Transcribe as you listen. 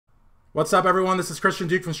What's up, everyone? This is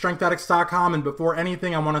Duque from StrengthAddicts.com, and before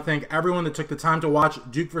anything, I want to thank everyone that took the time to watch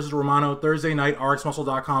Duque versus Romano Thursday night,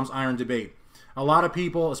 RxMuscle.com's Iron Debate. A lot of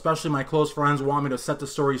people, especially my close friends, want me to set the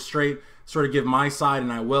story straight, sort of give my side,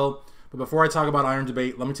 and I will. But before I talk about Iron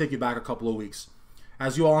Debate, let me take you back a couple of weeks.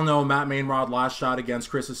 As you all know, Matt Mainrod last shot against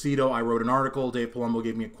Chris Aceto. I wrote an article. Dave Palumbo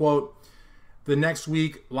gave me a quote. The next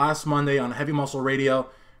week, last Monday on Heavy Muscle Radio,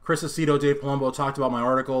 Chris Aceto, Dave Palumbo talked about my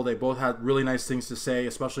article. They both had really nice things to say,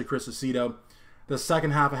 especially Chris Aceto. The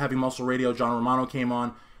second half of Heavy Muscle Radio, John Romano came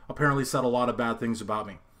on, apparently said a lot of bad things about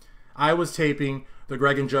me. I was taping the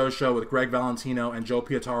Greg and Joe show with Greg Valentino and Joe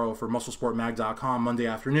Pietaro for MuscleSportMag.com Monday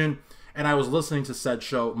afternoon, and I was listening to said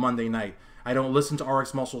show Monday night. I don't listen to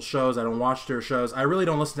RX Muscle shows. I don't watch their shows. I really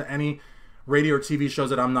don't listen to any radio or TV shows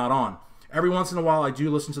that I'm not on. Every once in a while, I do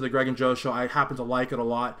listen to the Greg and Joe show. I happen to like it a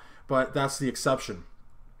lot, but that's the exception.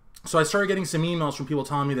 So I started getting some emails from people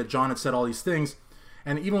telling me that John had said all these things,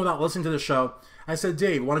 and even without listening to the show, I said,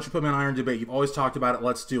 Dave, why don't you put me on Iron Debate? You've always talked about it.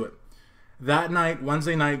 Let's do it. That night,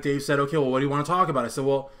 Wednesday night, Dave said, okay, well, what do you want to talk about? I said,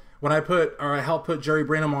 well, when I helped put Jerry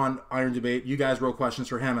Branham on Iron Debate, you guys wrote questions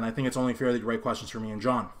for him, and I think it's only fair that you write questions for me and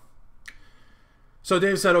John. So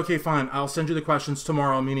Dave said, okay, fine, I'll send you the questions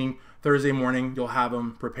tomorrow, meaning Thursday morning, you'll have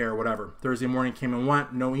them, prepare, whatever. Thursday morning came and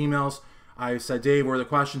went, no emails. I said, Dave, where are the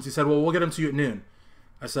questions? He said, well, we'll get them to you at noon.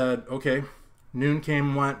 I said, okay. Noon came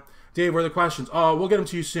and went. Dave, where are the questions? Oh, we'll get them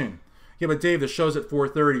to you soon. Yeah, but Dave, the show's at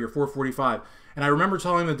 4:30 or 4:45. And I remember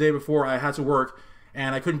telling him the day before I had to work,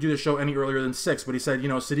 and I couldn't do the show any earlier than 6. But he said, you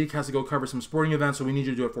know, Sadiq has to go cover some sporting events, so we need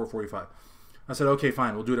you to do it at 4:45. I said, okay,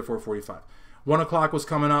 fine, we'll do it at 4:45. 1 o'clock was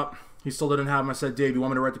coming up. He still didn't have them. I said, Dave, you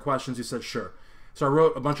want me to write the questions? He said, sure. So I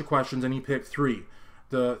wrote a bunch of questions, and he picked 3.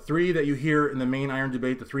 The 3 that you hear in the main Iron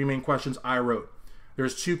Debate, the 3 main questions, I wrote.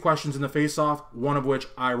 There's 2 questions in the face-off, one of which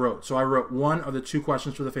I wrote. So I wrote 1 of the 2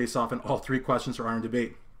 questions for the face-off and all 3 questions for Iron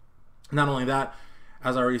Debate. Not only that,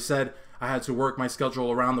 as I already said, I had to work my schedule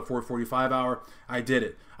around the 4:45 hour. I did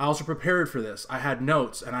it. I also prepared for this. I had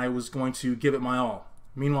notes, and I was going to give it my all.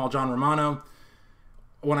 Meanwhile, John Romano,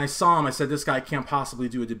 when I saw him, I said, this guy can't possibly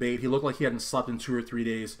do a debate. He looked like he hadn't slept in 2 or 3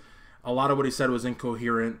 days. A lot of what he said was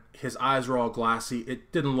incoherent. His eyes were all glassy.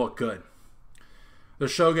 It didn't look good. The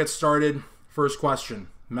show gets started. First question,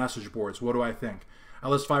 message boards. What do I think? I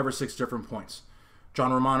list 5 or 6 different points.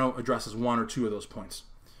 John Romano addresses 1 or 2 of those points.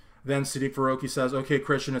 Then Sadiq Faroqi says, okay,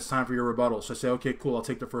 Christian, it's time for your rebuttal. So I say, okay, cool, I'll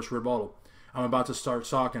take the first rebuttal. I'm about to start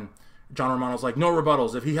talking. John Romano's like, no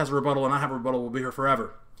rebuttals. If he has a rebuttal and I have a rebuttal, we'll be here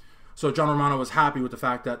forever. So John Romano was happy with the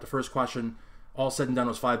fact that the first question, all said and done,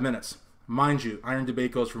 was 5 minutes. Mind you, Iron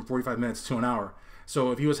Debate goes from 45 minutes to an hour.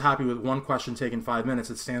 So if he was happy with 1 question taking 5 minutes,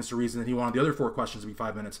 it stands to reason that he wanted the other 4 questions to be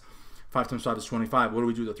 5 minutes. 5 times 5 is 25. What do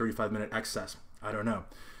we do with the 35-minute excess? I don't know.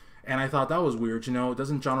 And I thought that was weird. You know,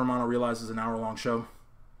 doesn't John Romano realize it's an hour-long show?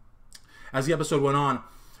 As the episode went on,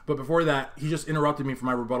 but before that, he just interrupted me for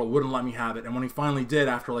my rebuttal, wouldn't let me have it. And when he finally did,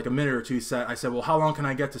 after like a minute or 2, I said, well, how long can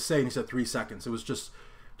I get to say? And he said 3 seconds. It was just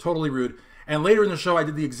totally rude. And later in the show, I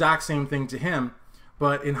did the exact same thing to him.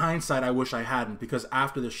 But in hindsight, I wish I hadn't, because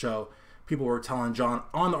after the show, people were telling John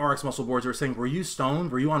on the RX Muscle boards, they were saying, were you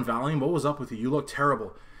stoned? Were you on Valium? What was up with you? You look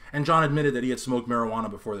terrible. And John admitted that he had smoked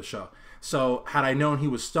marijuana before the show. So had I known he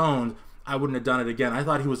was stoned, I wouldn't have done it again. I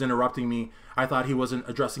thought he was interrupting me. I thought he wasn't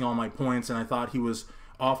addressing all my points, and I thought he was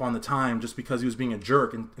off on the time just because he was being a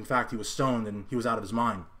jerk. And in fact, he was stoned and he was out of his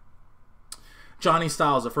mind. Johnny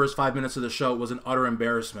Styles, the first 5 minutes of the show, was an utter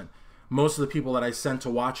embarrassment. Most of the people that I sent to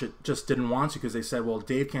watch it just didn't want to, because they said, well,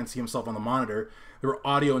 Dave can't see himself on the monitor. There were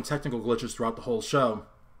audio and technical glitches throughout the whole show,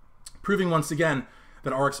 proving once again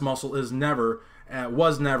that RX Muscle is never,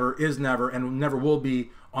 was never, is never, and never will be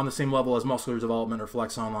on the same level as Muscular Development or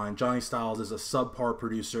Flex Online. Johnny Styles is a subpar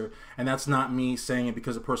producer, and that's not me saying it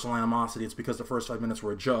because of personal animosity. It's because the first 5 minutes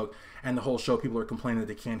were a joke, and the whole show people are complaining that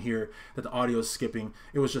they can't hear, that the audio is skipping.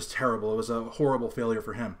 It was just terrible. It was a horrible failure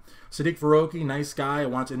for him. Sadiq Faroqi, nice guy. I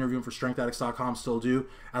wanted to interview him for StrengthAddicts.com, still do.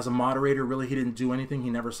 As a moderator, really, he didn't do anything. He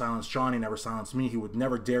never silenced John. He never silenced me. He would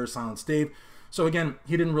never dare silence Dave. So again,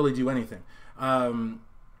 he didn't really do anything.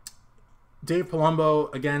 Dave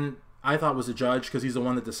Palumbo, again, I thought was a judge because he's the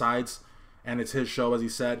one that decides, and it's his show, as he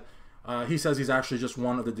said. He says he's actually just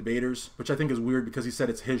one of the debaters, which I think is weird because he said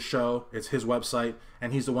it's his show, it's his website,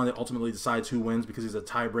 and he's the one that ultimately decides who wins because he's a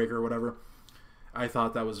tiebreaker or whatever. I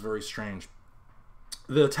thought that was very strange.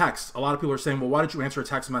 The text. A lot of people are saying, well, why did you answer a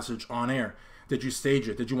text message on air? Did you stage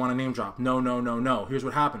it? Did you want a name drop? No, no, no, no. Here's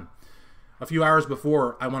what happened. A few hours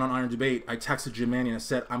before I went on Iron Debate, I texted Jim Manning and I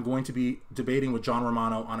said, I'm going to be debating with John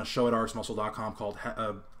Romano on a show at RxMuscle.com called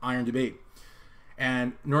Iron Debate.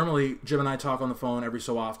 And normally, Jim and I talk on the phone every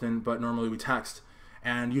so often, but normally we text.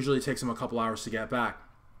 And usually it takes him a couple hours to get back.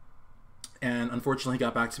 And unfortunately, he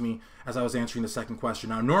got back to me as I was answering the second question.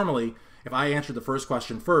 Now, normally, if I answered the first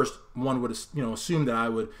question first, one would, assume that I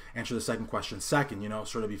would answer the second question second,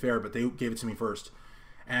 sort of be fair, but they gave it to me first.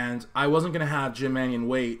 And I wasn't going to have Jim Mannion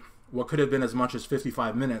wait what could have been as much as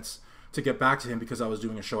 55 minutes to get back to him because I was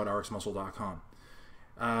doing a show at rxmuscle.com.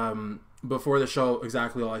 Before the show,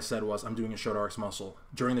 exactly all I said was, I'm doing a show at RX Muscle.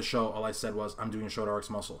 During the show, all I said was, I'm doing a show at RX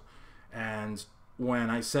Muscle. And when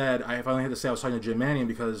I said, I finally had to say I was talking to Jim Mannion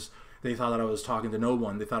because they thought that I was talking to no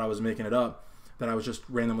one. They thought I was making it up, that I was just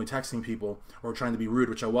randomly texting people or trying to be rude,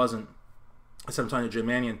 which I wasn't. I said I'm talking to Jim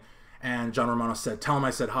Mannion, and John Romano said, tell him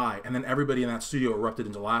I said hi. And then everybody in that studio erupted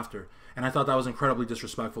into laughter. And I thought that was incredibly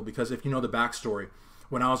disrespectful because if you know the backstory,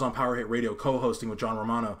 when I was on Power Hit Radio co-hosting with John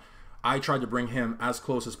Romano, I tried to bring him as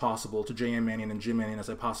close as possible to J.M. Mannion and Jim Mannion as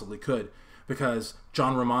I possibly could because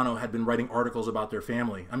John Romano had been writing articles about their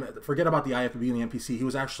family. I mean, forget about the IFBB and the NPC. He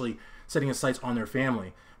was actually setting his sights on their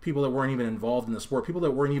family, people that weren't even involved in the sport, people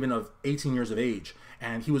that weren't even of 18 years of age,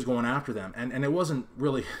 and he was going after them. And it wasn't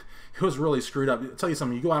really, it was really screwed up. I'll tell you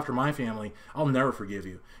something, you go after my family, I'll never forgive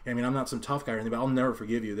you. I mean, I'm not some tough guy or anything, but I'll never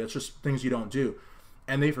forgive you. That's just things you don't do.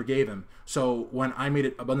 And they forgave him. So when I made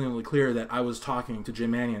it abundantly clear that I was talking to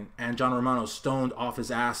Jim Mannion and John Romano stoned off his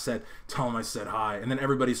ass said, tell him I said hi. And then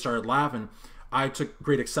everybody started laughing. I took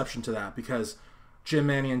great exception to that because Jim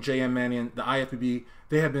Mannion, J.M. Mannion, the IFBB,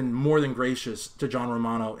 they have been more than gracious to John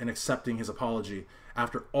Romano in accepting his apology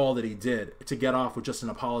after all that he did to get off with just an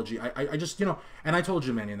apology. I just, and I told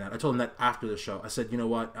Jim Mannion that. I told him that after the show. I said, you know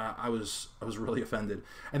what, I was really offended.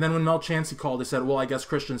 And then when Mel Chansey called, they said, well, I guess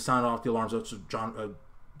Christian sounded off the alarms. That's what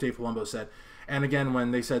Dave Palumbo said. And again,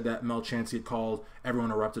 when they said that Mel Chansey had called,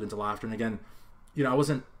 everyone erupted into laughter. And again, I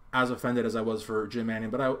wasn't as offended as I was for Jim Mannion,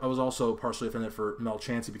 but I was also partially offended for Mel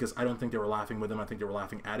Chansey because I don't think they were laughing with him. I think they were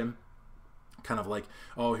laughing at him. Kind of like,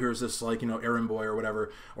 oh, here's this errand boy or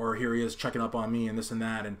whatever, or here he is checking up on me and this and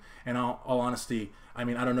that. And all honesty, I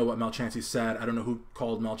mean, I don't know what Mel Chansey said. I don't know who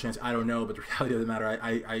called Mel Chansey. I don't know, but the reality of the matter,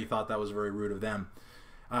 I thought that was very rude of them.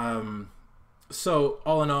 So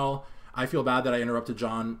all in all, I feel bad that I interrupted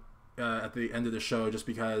John at the end of the show just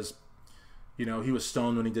because, he was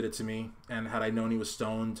stoned when he did it to me. And had I known he was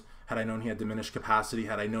stoned, had I known he had diminished capacity,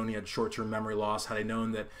 had I known he had short-term memory loss, had I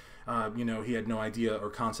known that, he had no idea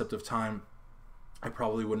or concept of time, I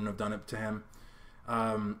probably wouldn't have done it to him.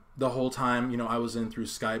 The whole time, I was in through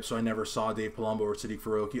Skype, so I never saw Dave Palumbo or Sadiq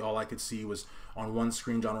Faroqi. All I could see was on one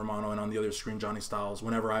screen John Romano and on the other screen Johnny Styles.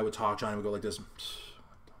 Whenever I would talk, Johnny would go like this,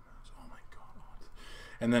 oh my God.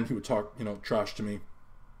 And then he would talk, trash to me.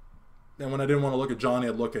 And when I didn't want to look at Johnny,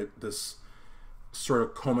 I'd look at this sort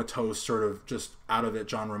of comatose, sort of just out of it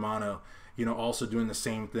John Romano, also doing the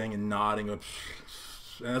same thing and nodding. And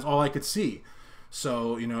that's all I could see.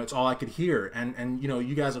 So, it's all I could hear. And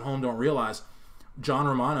you guys at home don't realize John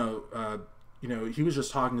Romano, he was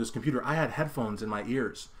just talking to his computer. I had headphones in my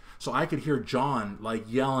ears. So I could hear John like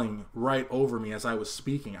yelling right over me as I was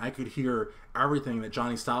speaking. I could hear everything that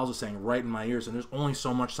Johnny Styles was saying right in my ears. And there's only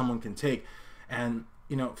so much someone can take. And,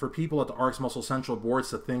 for people at the RX Muscle Central boards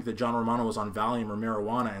to think that John Romano was on Valium or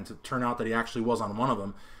marijuana and to turn out that he actually was on one of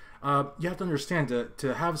them, you have to understand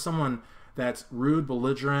to have someone that's rude,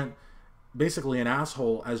 belligerent, basically an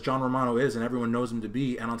asshole as John Romano is and everyone knows him to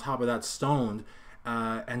be, and on top of that stoned,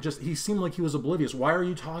 and just he seemed like he was oblivious. Why are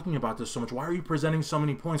you talking about this so much? Why are you presenting so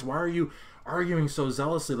many points? Why are you arguing so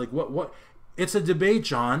zealously? Like what it's a debate,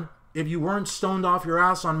 John. If you weren't stoned off your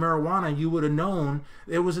ass on marijuana, you would have known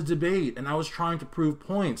it was a debate, and I was trying to prove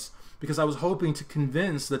points because I was hoping to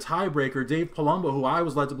convince the tiebreaker, Dave Palumbo, who I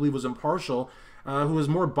was led to believe was impartial, who was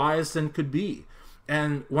more biased than could be.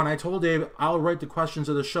 And when I told Dave, I'll write the questions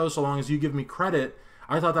of the show so long as you give me credit,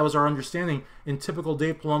 I thought that was our understanding. In typical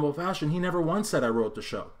Dave Palumbo fashion, he never once said I wrote the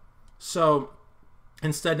show. So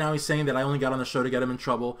instead, now he's saying that I only got on the show to get him in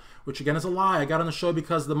trouble, which again is a lie. I got on the show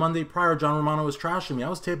because the Monday prior, John Romano was trashing me. I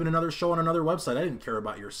was taping another show on another website. I didn't care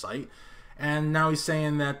about your site. And now he's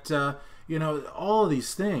saying that, all of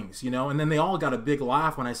these things, and then they all got a big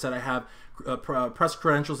laugh when I said I have press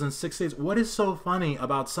credentials in 6 days. What is so funny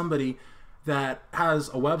about somebody that has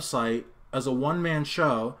a website as a one-man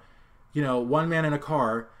show, one man in a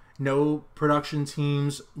car, no production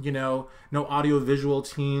teams, no audio-visual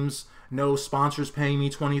teams, no sponsors paying me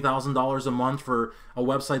 $20,000 a month for a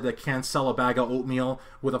website that can't sell a bag of oatmeal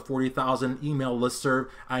with a 40,000 email listserv.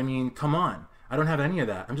 I mean, come on. I don't have any of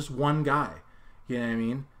that. I'm just one guy. You know what I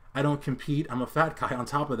mean? I don't compete. I'm a fat guy on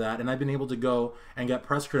top of that, and I've been able to go and get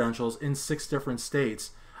press credentials in 6 different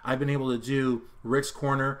states. I've been able to do Rick's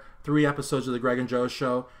Corner, 3 episodes of the Greg and Joe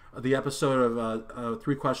Show, the episode of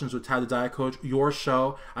 3 Questions with Tad the Diet Coach, your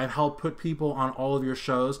show. I've helped put people on all of your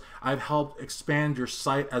shows. I've helped expand your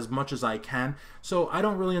site as much as I can. So I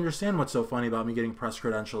don't really understand what's so funny about me getting press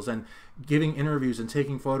credentials and giving interviews and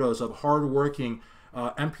taking photos of hardworking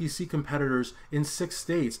NPC competitors in 6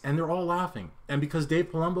 states, and they're all laughing. And because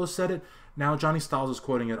Dave Palumbo said it, now Johnny Styles is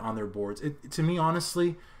quoting it on their boards. To me,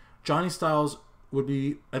 honestly, Johnny Styles would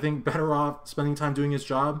be, I think, better off spending time doing his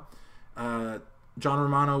job. John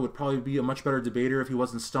Romano would probably be a much better debater if he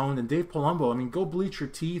wasn't stoned. And Dave Palumbo, I mean, go bleach your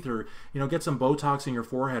teeth or, get some Botox in your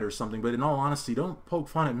forehead or something. But in all honesty, don't poke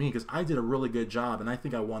fun at me because I did a really good job, and I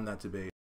think I won that debate.